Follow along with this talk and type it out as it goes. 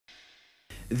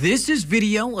This is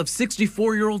video of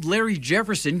 64-year-old Larry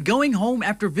Jefferson going home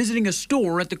after visiting a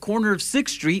store at the corner of 6th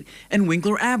Street and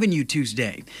Winkler Avenue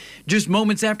Tuesday. Just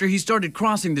moments after he started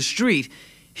crossing the street,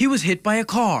 he was hit by a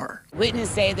car. Witnesses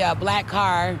say that a black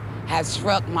car has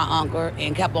struck my uncle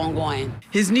and kept on going.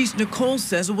 His niece Nicole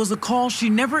says it was a call she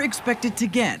never expected to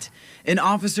get. An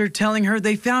officer telling her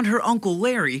they found her uncle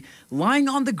Larry lying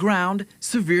on the ground,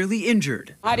 severely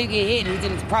injured. How did he get hit? He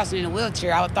didn't cross in a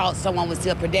wheelchair. I thought someone was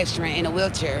still pedestrian in a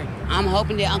wheelchair. I'm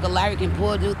hoping that Uncle Larry can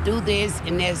pull through this,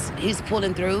 and as he's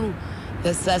pulling through,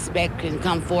 the suspect can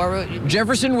come forward.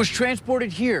 Jefferson was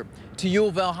transported here to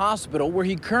Louisville Hospital, where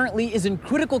he currently is in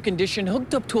critical condition,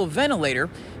 hooked up to a ventilator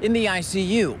in the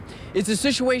ICU. It's a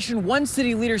situation one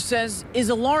city leader says is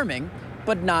alarming,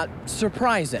 but not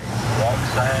surprising. Walk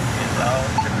sign is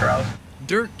out across.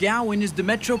 Dirk Gowen is the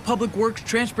Metro Public Works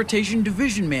Transportation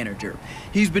Division Manager.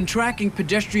 He's been tracking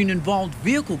pedestrian-involved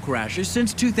vehicle crashes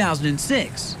since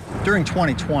 2006. During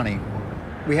 2020,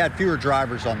 we had fewer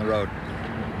drivers on the road.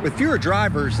 With fewer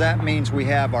drivers, that means we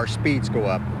have our speeds go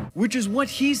up. Which is what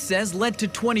he says led to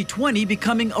 2020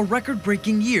 becoming a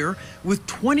record-breaking year, with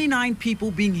 29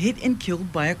 people being hit and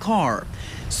killed by a car.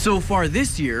 So far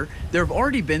this year, there have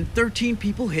already been 13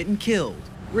 people hit and killed.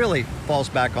 Really falls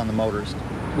back on the motorist.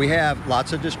 We have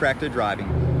lots of distracted driving.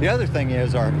 The other thing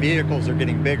is our vehicles are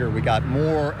getting bigger. We got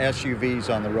more SUVs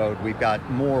on the road. We've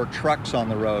got more trucks on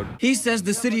the road. He says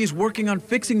the city is working on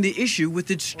fixing the issue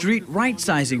with its street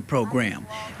right-sizing program.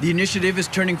 The initiative is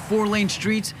turning 4-lane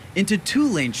streets into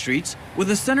 2-lane streets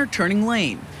with a center turning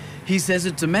lane. He says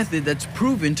it's a method that's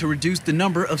proven to reduce the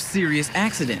number of serious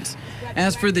accidents.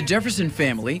 As for the Jefferson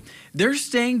family, they're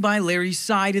staying by Larry's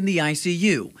side in the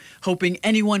ICU, hoping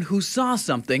anyone who saw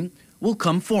something will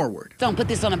come forward. Don't put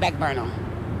this on the back burner.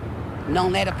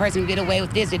 Don't let a person get away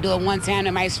with this. They do it one time,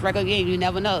 they might strike again. You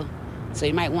never know. So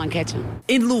you might want to catch them.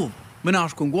 In Louisville,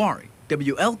 Manoj Kungwari,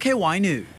 WLKY News.